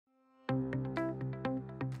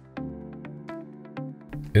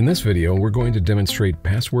In this video, we're going to demonstrate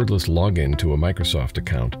passwordless login to a Microsoft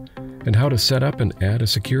account and how to set up and add a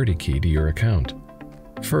security key to your account.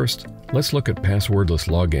 First, let's look at passwordless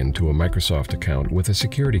login to a Microsoft account with a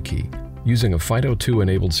security key using a FIDO2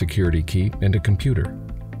 enabled security key and a computer.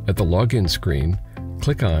 At the login screen,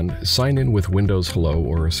 click on Sign in with Windows Hello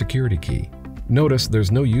or a security key. Notice there's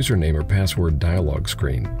no username or password dialog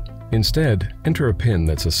screen. Instead, enter a PIN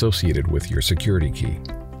that's associated with your security key.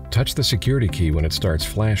 Touch the security key when it starts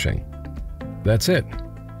flashing. That's it.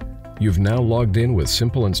 You've now logged in with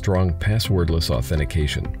simple and strong passwordless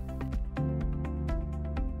authentication.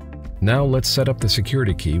 Now let's set up the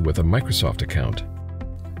security key with a Microsoft account.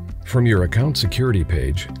 From your account security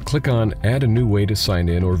page, click on Add a new way to sign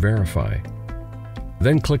in or verify.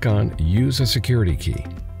 Then click on Use a security key.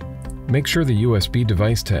 Make sure the USB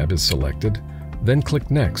device tab is selected, then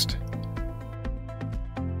click Next.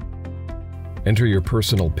 Enter your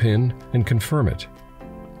personal PIN and confirm it.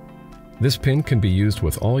 This PIN can be used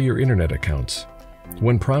with all your internet accounts.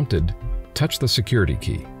 When prompted, touch the security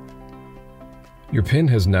key. Your PIN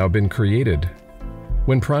has now been created.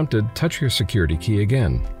 When prompted, touch your security key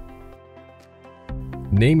again.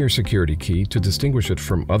 Name your security key to distinguish it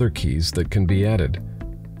from other keys that can be added.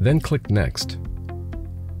 Then click Next.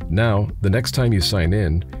 Now, the next time you sign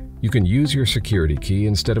in, you can use your security key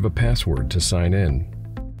instead of a password to sign in.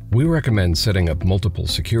 We recommend setting up multiple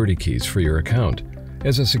security keys for your account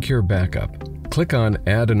as a secure backup. Click on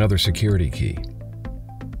Add another security key.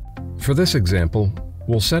 For this example,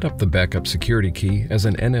 we'll set up the backup security key as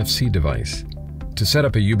an NFC device. To set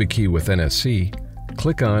up a YubiKey with NFC,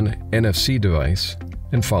 click on NFC device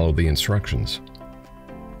and follow the instructions.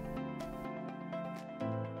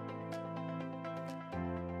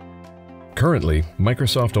 Currently,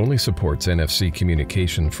 Microsoft only supports NFC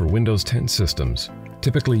communication for Windows 10 systems,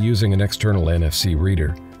 typically using an external NFC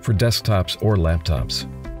reader for desktops or laptops.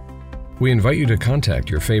 We invite you to contact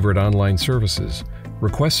your favorite online services,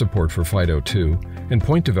 request support for FIDO2, and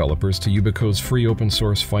point developers to Yubico's free open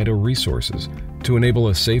source FIDO resources to enable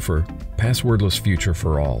a safer, passwordless future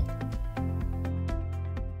for all.